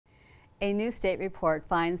A new state report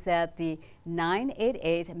finds that the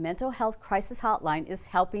 988 mental health crisis hotline is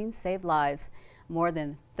helping save lives. More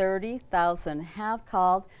than 30,000 have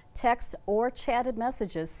called, text, or chatted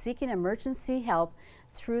messages seeking emergency help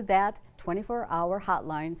through that 24-hour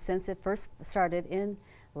hotline since it first started in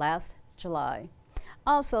last July.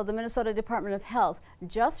 Also, the Minnesota Department of Health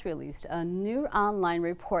just released a new online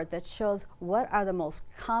report that shows what are the most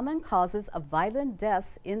common causes of violent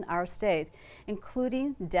deaths in our state,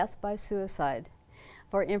 including death by suicide.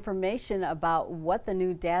 For information about what the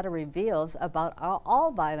new data reveals about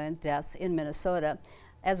all violent deaths in Minnesota,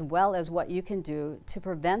 as well as what you can do to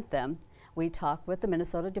prevent them, we talk with the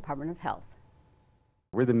Minnesota Department of Health.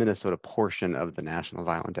 We're the Minnesota portion of the National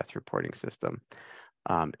Violent Death Reporting System.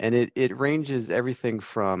 And it ranges everything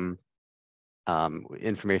from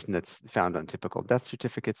information that's found on typical death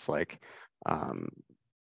certificates, like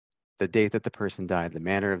the date that the person died, the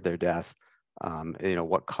manner of their death,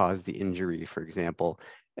 what caused the injury, for example.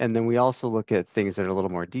 And then we also look at things that are a little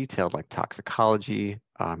more detailed, like toxicology,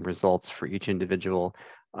 results for each individual,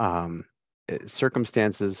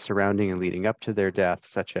 circumstances surrounding and leading up to their death,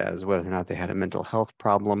 such as whether or not they had a mental health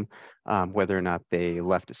problem, whether or not they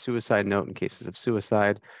left a suicide note in cases of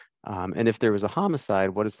suicide, and if there was a homicide,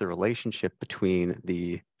 what is the relationship between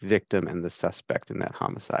the victim and the suspect in that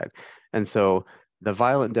homicide? And so the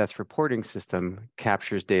Violent Death Reporting System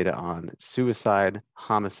captures data on suicide,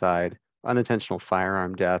 homicide, unintentional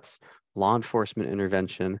firearm deaths, law enforcement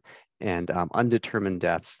intervention, and undetermined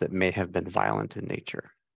deaths that may have been violent in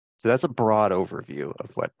nature. So that's a broad overview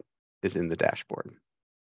of what is in the dashboard.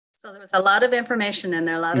 So there was a lot of information in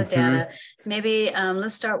there, a lot of data. Maybe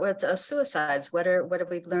let's start with suicides. What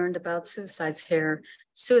have we learned about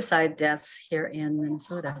suicide deaths here in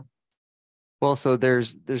Minnesota? Well, so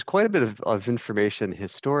there's quite a bit of information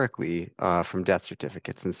historically from death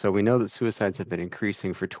certificates. And so we know that suicides have been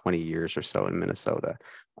increasing for 20 years or so in Minnesota.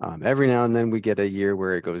 Every now and then we get a year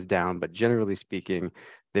where it goes down, but generally speaking,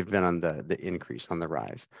 they've been on the increase, on the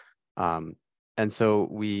rise. And so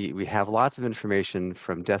we have lots of information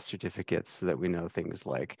from death certificates so that we know things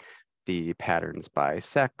like the patterns by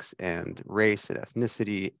sex and race and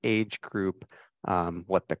ethnicity, age group,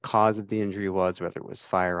 what the cause of the injury was, whether it was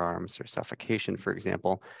firearms or suffocation, for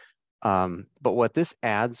example. But what this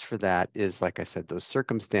adds for that is, like I said, those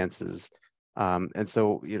circumstances. And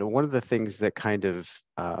so, one of the things that kind of,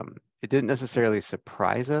 it didn't necessarily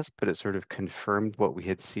surprise us, but it sort of confirmed what we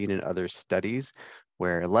had seen in other studies,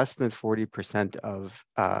 where less than 40% of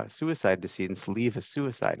suicide decedents leave a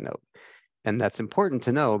suicide note. And that's important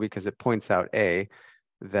to know because it points out,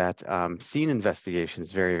 that scene investigation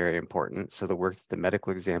is very, very important. So the work that the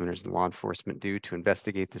medical examiners and law enforcement do to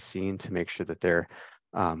investigate the scene to make sure that they're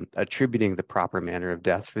attributing the proper manner of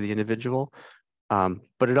death for the individual.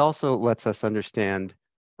 But it also lets us understand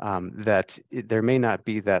that there may not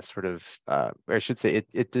be that sort of, or I should say,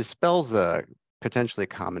 it dispels a potentially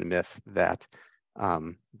common myth that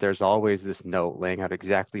there's always this note laying out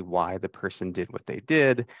exactly why the person did what they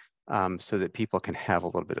did, so that people can have a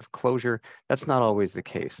little bit of closure. That's not always the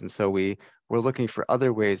case. And so we're looking for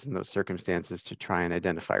other ways in those circumstances to try and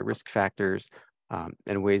identify risk factors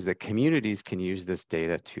and ways that communities can use this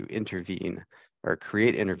data to intervene or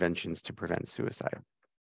create interventions to prevent suicide.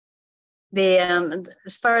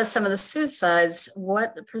 As far as some of the suicides,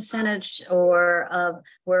 what percentage were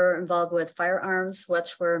involved with firearms?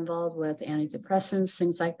 What were involved with antidepressants,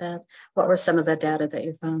 things like that? What were some of the data that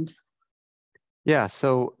you found? Yeah,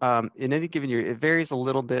 so in any given year, it varies a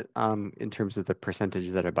little bit in terms of the percentage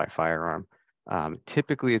that are by firearm.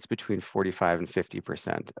 Typically, it's between 45 and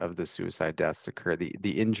 50% of the suicide deaths occur. The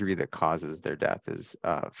injury that causes their death is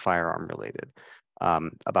firearm related.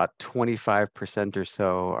 About 25% or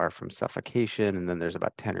so are from suffocation, and then there's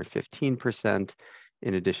about 10 or 15%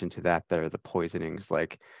 in addition to that are the poisonings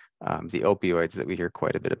like the opioids that we hear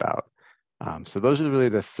quite a bit about. So those are really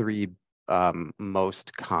the three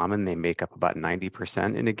most common. They make up about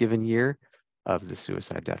 90% in a given year of the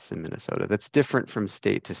suicide deaths in Minnesota. That's different from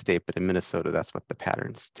state to state, but in Minnesota, that's what the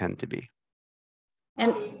patterns tend to be.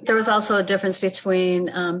 And there was also a difference between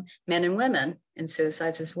men and women in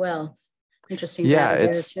suicides as well. Interesting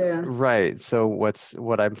data there too. Right. So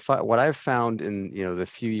what I've found in the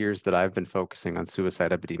few years that I've been focusing on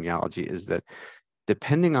suicide epidemiology is that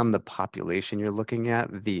depending on the population you're looking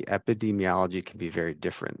at, the epidemiology can be very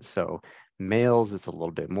different. So males, it's a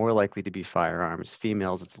little bit more likely to be firearms.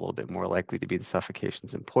 Females, it's a little bit more likely to be the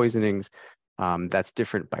suffocations and poisonings. That's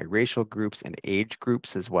different by racial groups and age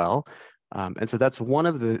groups as well. And so that's one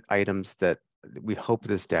of the items that we hope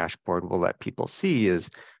this dashboard will let people see is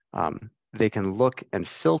they can look and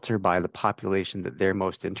filter by the population that they're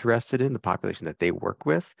most interested in, the population that they work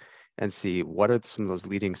with, and see what are some of those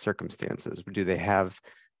leading circumstances. Do they have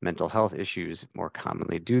mental health issues more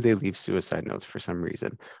commonly? Do they leave suicide notes for some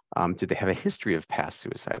reason? Do they have a history of past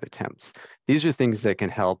suicide attempts? These are things that can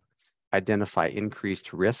help identify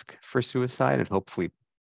increased risk for suicide and hopefully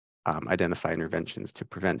identify interventions to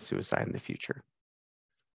prevent suicide in the future.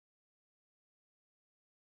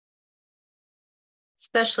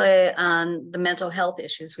 Especially on the mental health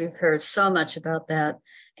issues. We've heard so much about that,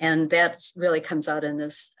 and that really comes out in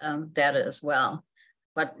this data as well,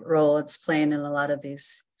 what role it's playing in a lot of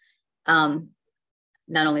these, not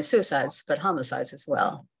only suicides, but homicides as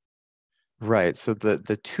well. Right. So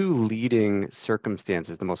the two leading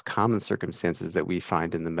circumstances, the most common circumstances that we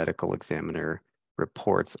find in the medical examiner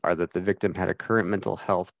reports are that the victim had a current mental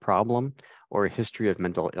health problem or a history of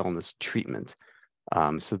mental illness treatment.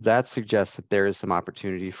 So that suggests that there is some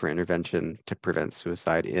opportunity for intervention to prevent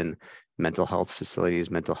suicide in mental health facilities,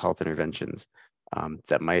 mental health interventions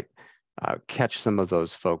that might catch some of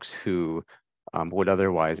those folks who would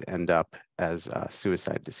otherwise end up as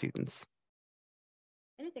suicide decedents.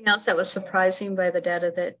 Anything else that was surprising by the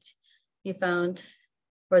data that you found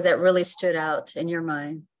or that really stood out in your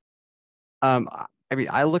mind? I mean,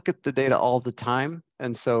 I look at the data all the time.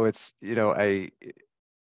 And so it's, you know,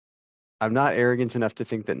 I'm not arrogant enough to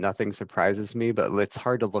think that nothing surprises me, but it's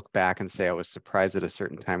hard to look back and say I was surprised at a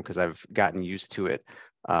certain time because I've gotten used to it.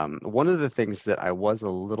 One of the things that I was a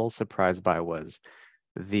little surprised by was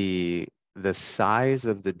the size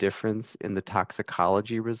of the difference in the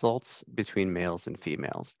toxicology results between males and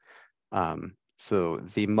females. So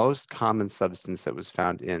the most common substance that was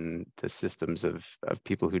found in the systems of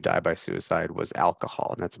people who die by suicide was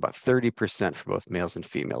alcohol, and that's about 30% for both males and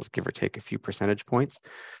females, give or take a few percentage points.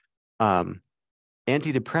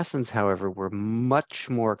 Antidepressants, however, were much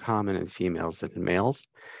more common in females than in males.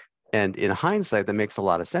 And in hindsight, that makes a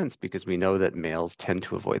lot of sense because we know that males tend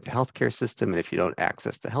to avoid the healthcare system. And if you don't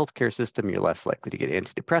access the healthcare system, you're less likely to get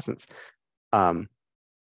antidepressants.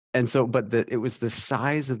 And so, but it was the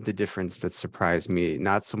size of the difference that surprised me,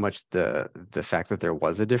 not so much the fact that there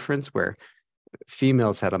was a difference where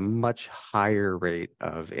females had a much higher rate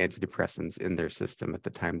of antidepressants in their system at the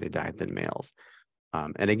time they died than males.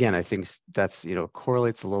 And again, I think that's, you know,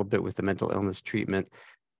 correlates a little bit with the mental illness treatment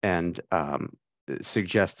and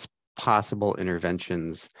suggests possible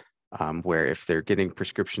interventions where if they're getting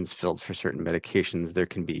prescriptions filled for certain medications, there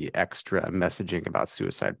can be extra messaging about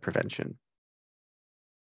suicide prevention,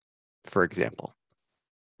 for example.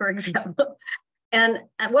 And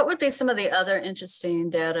what would be some of the other interesting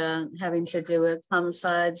data having to do with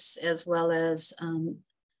homicides as well as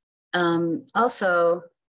also,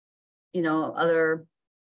 you know, other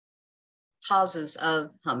causes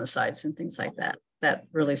of homicides and things like that, that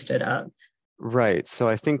really stood out? Right. So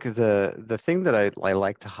I think the thing that I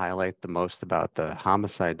like to highlight the most about the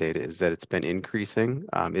homicide data is that it's been increasing.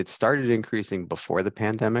 It started increasing before the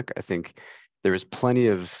pandemic. I think there was plenty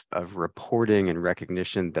of reporting and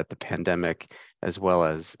recognition that the pandemic, as well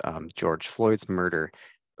as George Floyd's murder,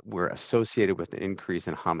 were associated with an increase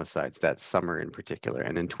in homicides that summer in particular.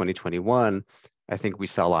 And in 2021, I think we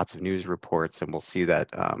saw lots of news reports, and we'll see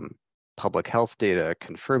that public health data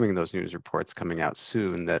confirming those news reports coming out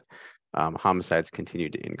soon that homicides continue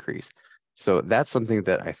to increase. So that's something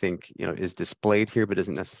that I think, you know, is displayed here, but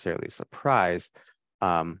isn't necessarily a surprise.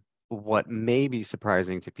 What may be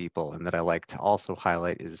surprising to people, and that I like to also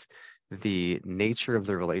highlight, is the nature of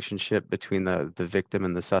the relationship between the victim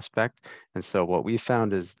and the suspect. And so what we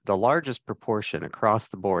found is the largest proportion across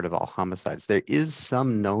the board of all homicides, there is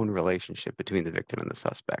some known relationship between the victim and the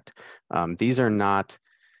suspect. These are not,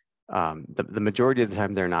 the majority of the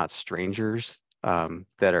time, they're not strangers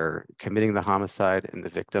that are committing the homicide and the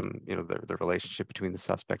victim, you know, the relationship between the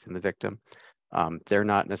suspect and the victim. They're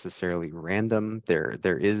not necessarily random. There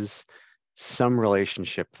is some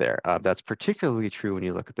relationship there. That's particularly true when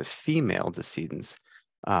you look at the female decedents,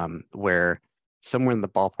 where somewhere in the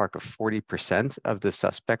ballpark of 40% of the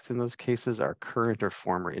suspects in those cases are current or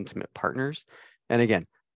former intimate partners. And again,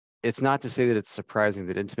 it's not to say that it's surprising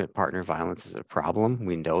that intimate partner violence is a problem.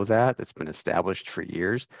 We know that. It's been established for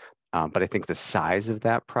years. But I think the size of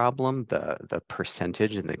that problem, the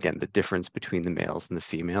percentage, and again, the difference between the males and the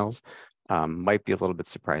females might be a little bit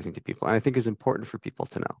surprising to people. And I think is important for people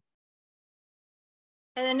to know.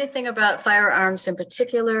 And anything about firearms in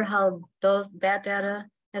particular, how that data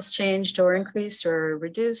has changed or increased or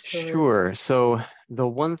reduced? Or... Sure. So the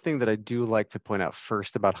one thing that I do like to point out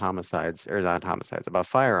first about homicides, or not homicides, about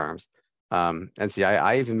firearms, and see,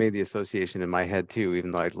 I even made the association in my head too,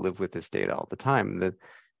 even though I live with this data all the time,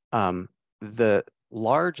 that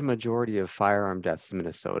large majority of firearm deaths in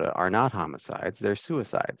Minnesota are not homicides, they're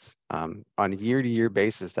suicides. On a year-to-year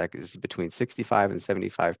basis, that is between 65 and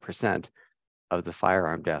 75% of the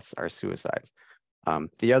firearm deaths are suicides.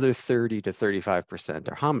 The other 30 to 35%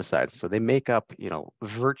 are homicides. So they make up,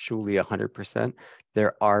 virtually 100%.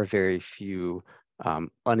 There are very few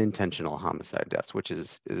unintentional homicide deaths, which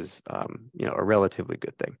is a relatively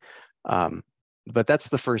good thing. But that's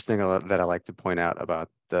the first thing that I like to point out about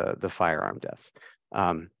the firearm deaths.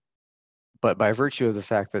 But by virtue of the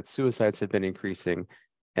fact that suicides have been increasing,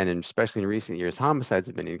 and especially in recent years, homicides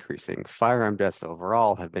have been increasing, firearm deaths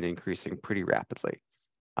overall have been increasing pretty rapidly.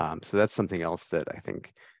 So that's something else that I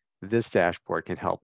think this dashboard can help